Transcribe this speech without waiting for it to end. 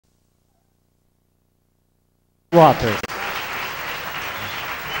Waters.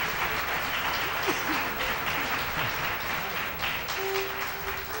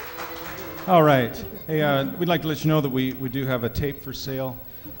 All right. Hey, we'd like to let you know that we do have a tape for sale.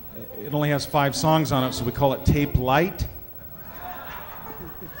 It only has 5 songs on it, so we call it Tape Light.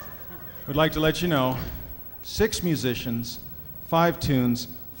 We'd like to let you know, 6 musicians, 5 tunes,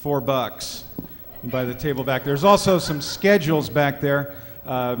 $4. And by the table back, there's also some schedules back there.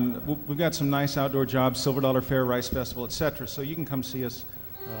 We've got some nice outdoor jobs, Silver Dollar Fair, Rice Festival, etc. So you can come see us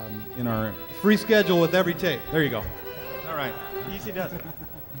in our free schedule with every tape. There you go. All right. Easy does it.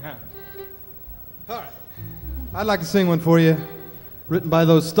 Yeah. All right. I'd like to sing one for you, written by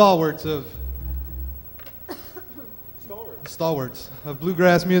those stalwarts of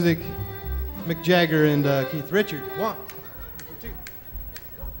bluegrass music, Mick Jagger and Keith Richards. 1, 2.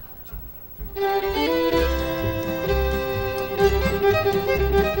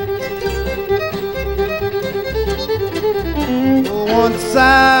 Once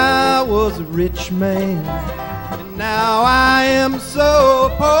I was a rich man, and now I am so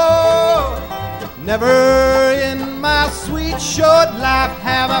poor. Never in my sweet short life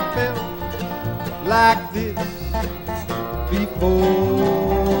have I felt like this before.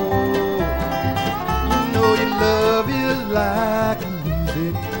 You know your love is like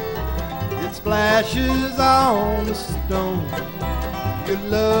music, it splashes on the stone. Your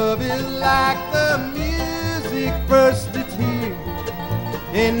love is like the music, first it's here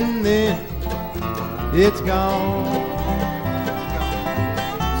and then it's gone.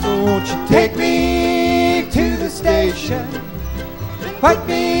 So won't you take me to the station, put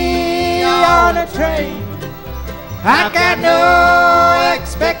me on a train. I've got no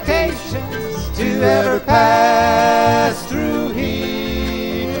expectations to ever pass through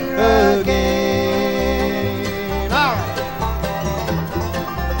here again. All right.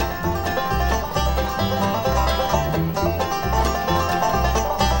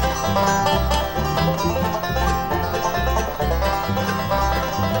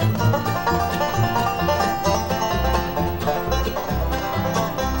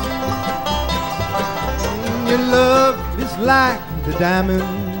 Your love is like the diamonds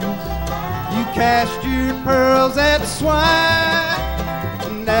you cast your pearls at swine.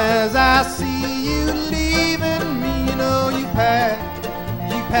 And as I see you leaving me, you know you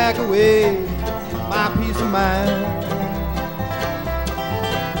pack away my peace of mind.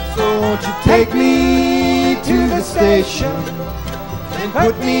 So won't you take me to the station and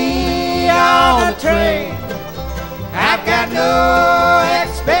put me on a train. I've got no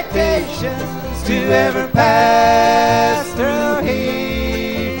expectations to ever pass through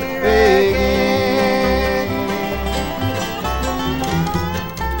here again.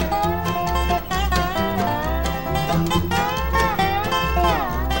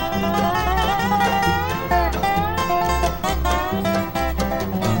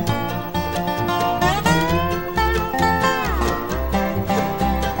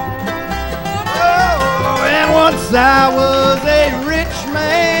 Oh, and once I was a rich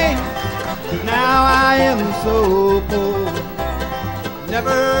man, now I am so poor.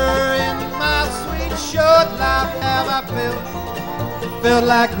 Never in my sweet short life have I felt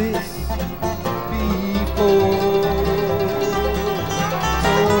like this before.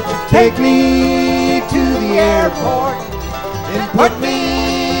 So won't you take me to the airport and put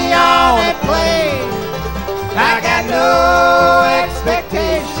me on a plane. I got no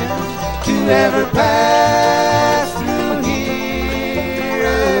expectations to ever pass through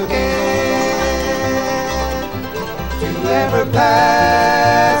here again. To ever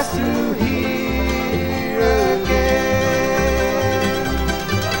pass through here again.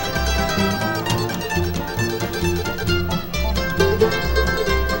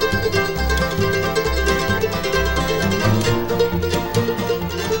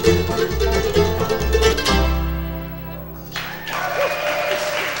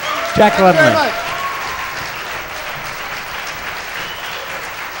 Jack Lemley.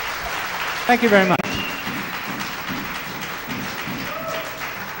 Thank you very much.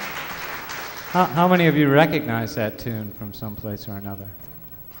 How many of you recognize that tune from someplace or another?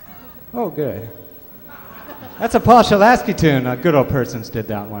 Oh, good. That's a Paul Shalatsky tune. Good Old Persons did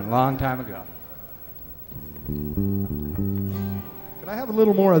that one a long time ago. Could I have a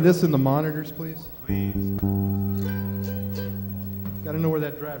little more of this in the monitors, please? Please. Got to know where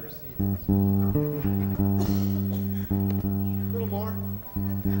that driver's seat is. A little more.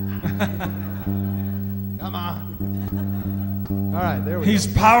 Come on. All right, there we go. He's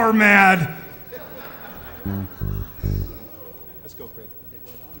power mad. Let's go, Craig.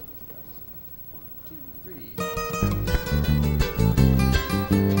 1, 2,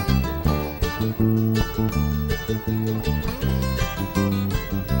 3.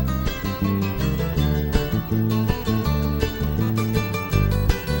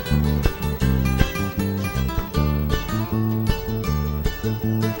 I'd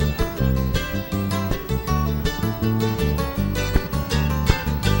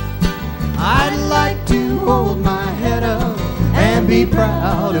like to hold my head up and be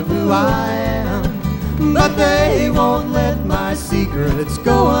proud of who I am, but they won't let my secrets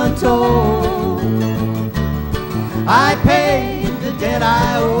go untold. I paid the debt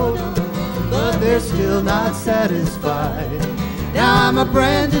I owed them, but they're still not satisfied. Now I'm a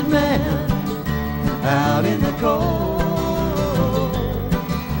branded man out in the cold.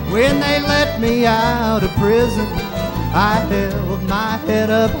 When they let me out of prison, I held my head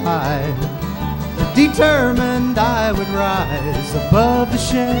up high, determined I would rise above the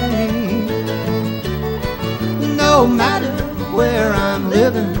shame. No matter where I'm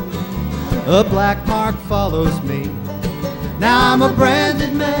living, a black mark follows me. Now I'm a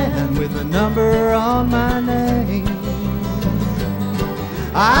branded man with a number on my name.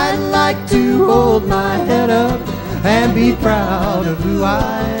 I'd like to hold my head up and be proud of who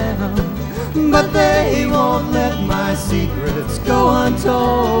I am, but they won't let my secrets go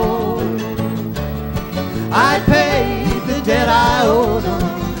untold. I paid the debt I owed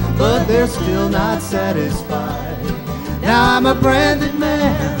them, but they're still not satisfied. Now I'm a branded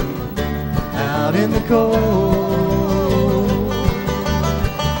man out in the cold.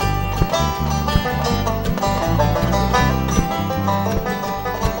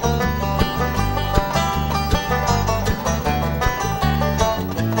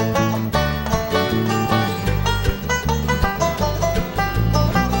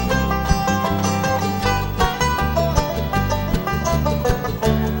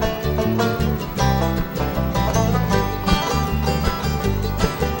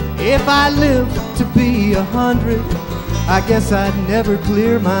 If I lived to be 100, I guess I'd never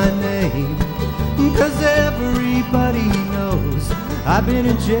clear my name, 'cause everybody knows I've been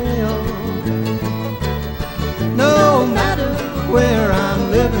in jail. No matter where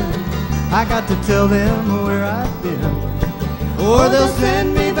I'm living, I got to tell them where I've been, or they'll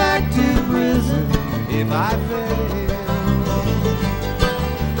send me back to prison if I fail.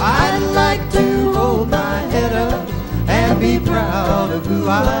 I'd like to hold my head up and be proud of who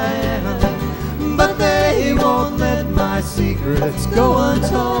I am, but they won't let my secrets go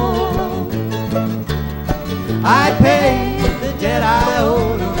untold. I paid the debt I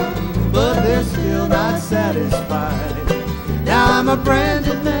owed them, but they're still not satisfied. Now I'm a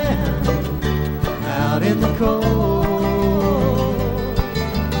branded man out in the cold.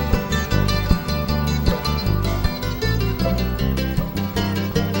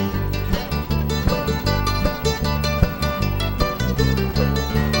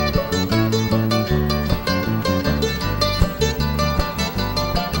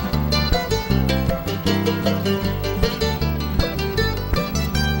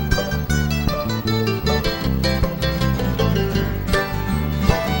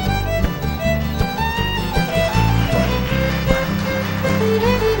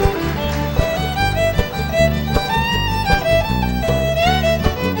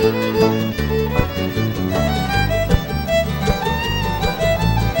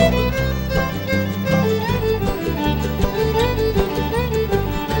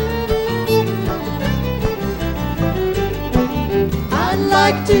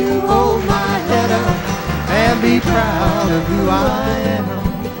 To hold my head up and be proud of who I am,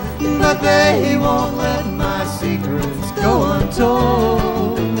 but they won't let my secrets go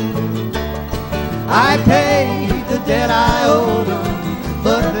untold. I paid the debt I owed them,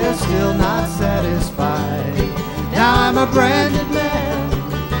 but they're still not satisfied. Now I'm a branded man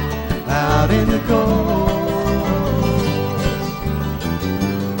out in the cold.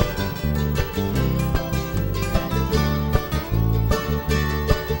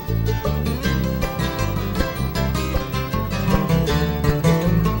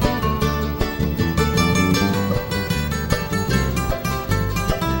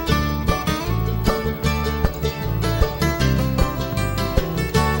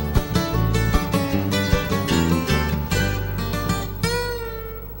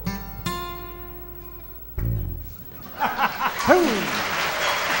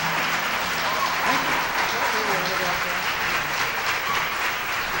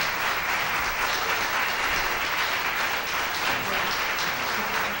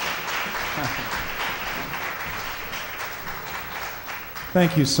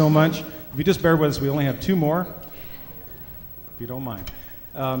 Thank you so much. If you just bear with us, we only have two more, if you don't mind.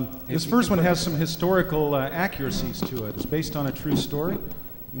 This first one has some historical accuracies to it. It's based on a true story.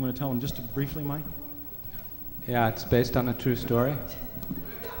 You want to tell them just briefly, Mike? Yeah, it's based on a true story.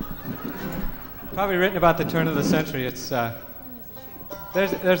 Probably written about the turn of the century. It's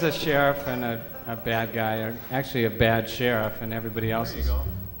There's a sheriff and a bad guy, or actually a bad sheriff, and everybody else is.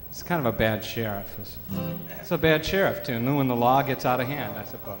 It's kind of a bad sheriff. It's a bad sheriff tune when the law gets out of hand, I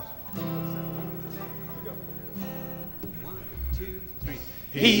suppose. 1, 2, 3.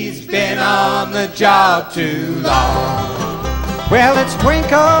 He's been on the job too long. Well, it's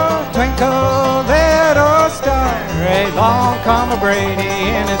twinkle, twinkle, little star. Along come a Brady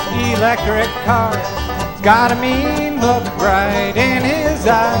in his electric car. He's got a mean look right in his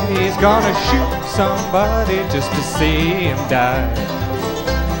eye. He's gonna shoot somebody just to see him die.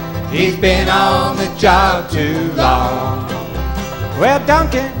 He's been on the job too long. Well,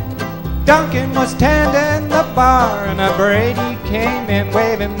 Duncan was tending the bar, and a Brady came in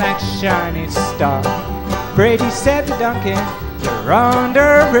waving that shiny star. Brady said to Duncan, "You're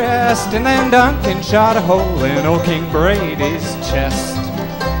under arrest," and then Duncan shot a hole in old King Brady's chest.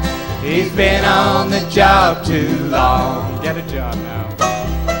 He's been on the job too long. Get a job now.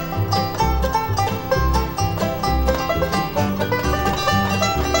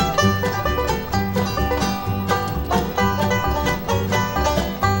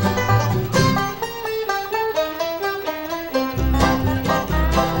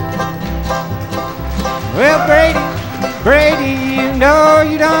 Well, Brady, you know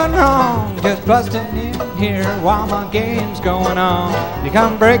you done wrong, just busting in here while my game's going on. You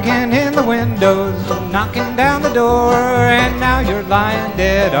come breaking in the windows, knocking down the door, and now you're lying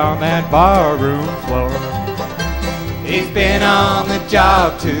dead on that barroom floor. He's been on the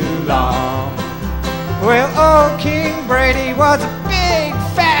job too long. Well, old King Brady was a big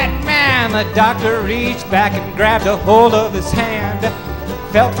fat man. The doctor reached back and grabbed a hold of his hand,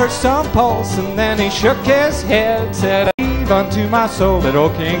 felt for some pulse, and then he shook his head, said, "I believe unto my soul that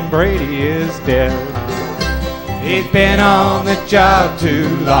old King Brady is dead." He's been on the job too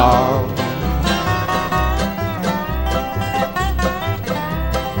long.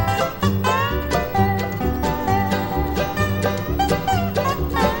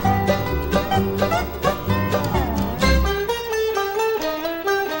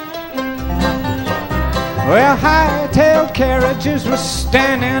 Well, high-tailed carriages were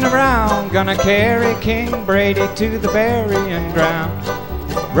standing around, gonna carry King Brady to the burying ground.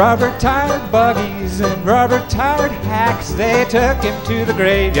 Rubber-tired buggies and rubber-tired hacks, they took him to the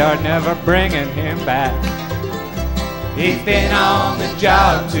graveyard, never bringing him back. He's been on the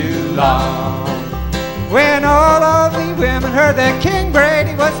job too long. When all of the women heard that King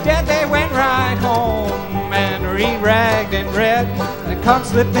Brady was dead, they went right home and re-ragged and red. They come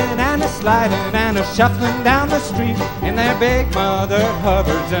slipping and a-sliding and a-shuffling down the street in their big mother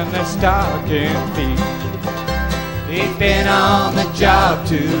hubbards and their stocking feet. He's been on the job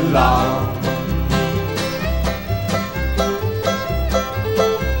too long.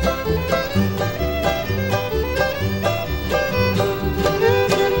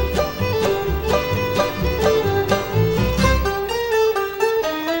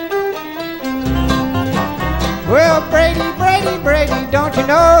 Well, Brady, don't you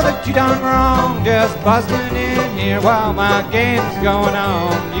know that you done wrong? Just busting in here while my game's going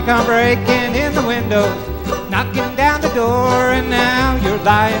on. You come breaking in the windows, knocking down the door, and now you're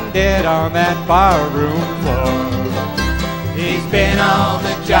lying dead on that barroom floor. He's been on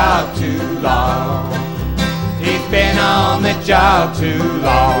the job too long. He's been on the job too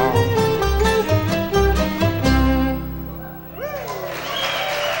long.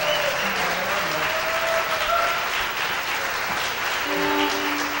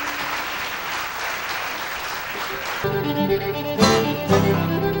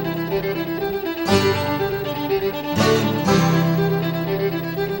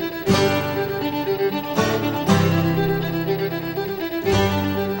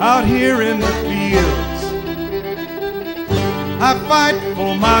 Out here in the fields, I fight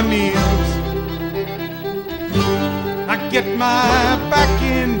for my meals. I get my back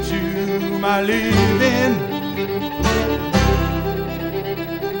into my living.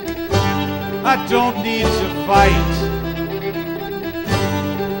 I don't need to fight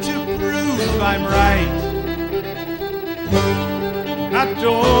to prove I'm right. I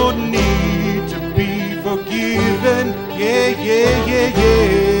don't need to be forgiven. Yeah, yeah, yeah, yeah.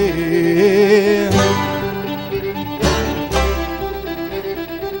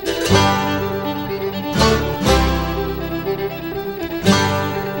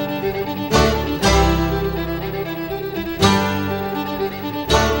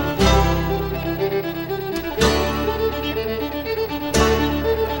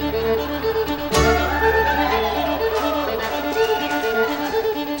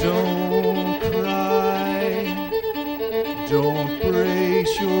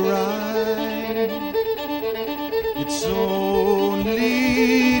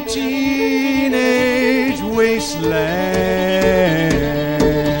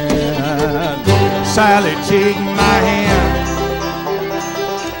 Sally, take my hand.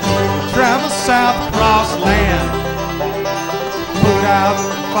 Travel south across land. Put out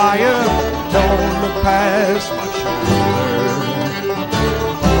the fire, don't look past my shoulder.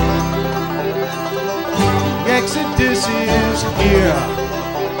 The Exodus is here.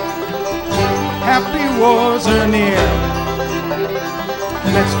 Happy wars are near.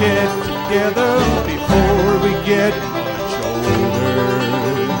 Let's get together before we get much older.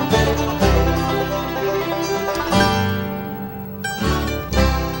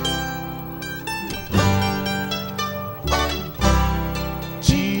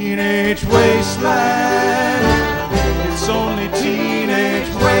 Teenage wasteland, it's only teenage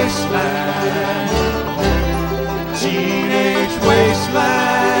wasteland. Teenage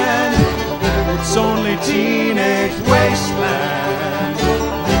wasteland, it's only teenage wasteland.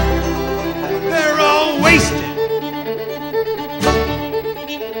 They're all wasted.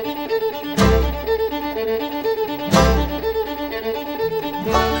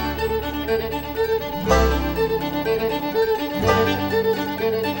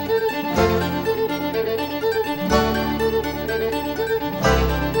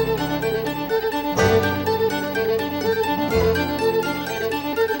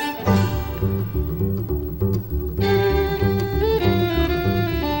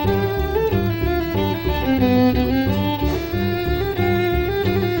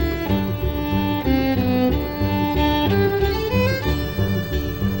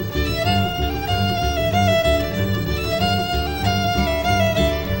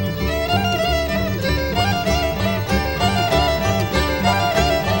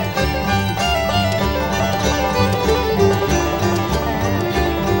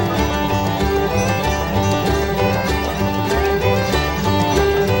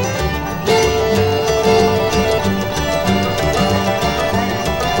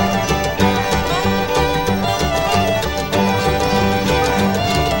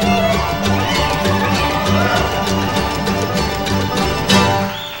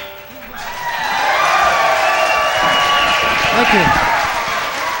 Thank you.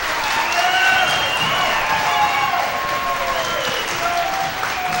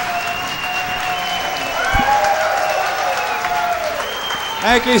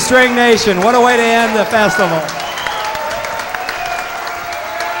 Thank you, String Nation. What a way to end the festival.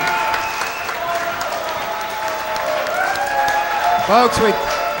 Folks,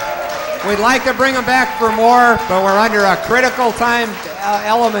 we'd like to bring them back for more, but we're under a critical time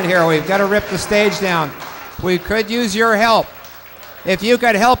element here. We've got to rip the stage down. We could use your help. If you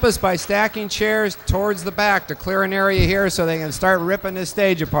could help us by stacking chairs towards the back to clear an area here so they can start ripping this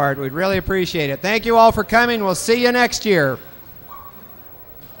stage apart, we'd really appreciate it. Thank you all for coming. We'll see you next year.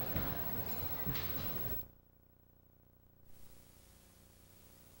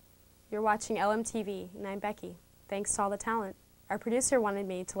 You're watching LMTV, and I'm Becky. Thanks to all the talent. Our producer wanted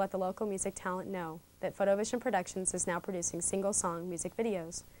me to let the local music talent know that Fotovision Productions is now producing single-song music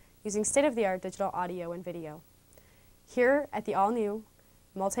videos using state-of-the-art digital audio and video. Here at the all-new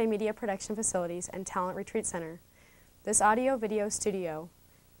multimedia production facilities and talent retreat center, this audio-video studio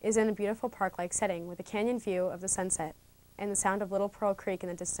is in a beautiful park-like setting with a canyon view of the sunset and the sound of Little Pearl Creek in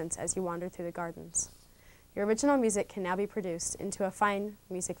the distance as you wander through the gardens. Your original music can now be produced into a fine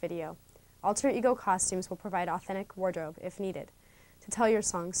music video. Alter ego costumes will provide authentic wardrobe, if needed, to tell your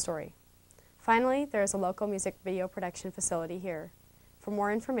song's story. Finally, there is a local music video production facility here. For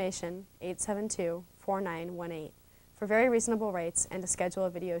more information, 872-4918, for very reasonable rates and to schedule a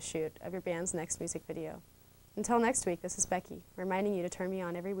video shoot of your band's next music video. Until next week, this is Becky, reminding you to turn me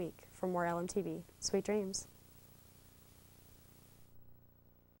on every week for more LMTV. Sweet dreams.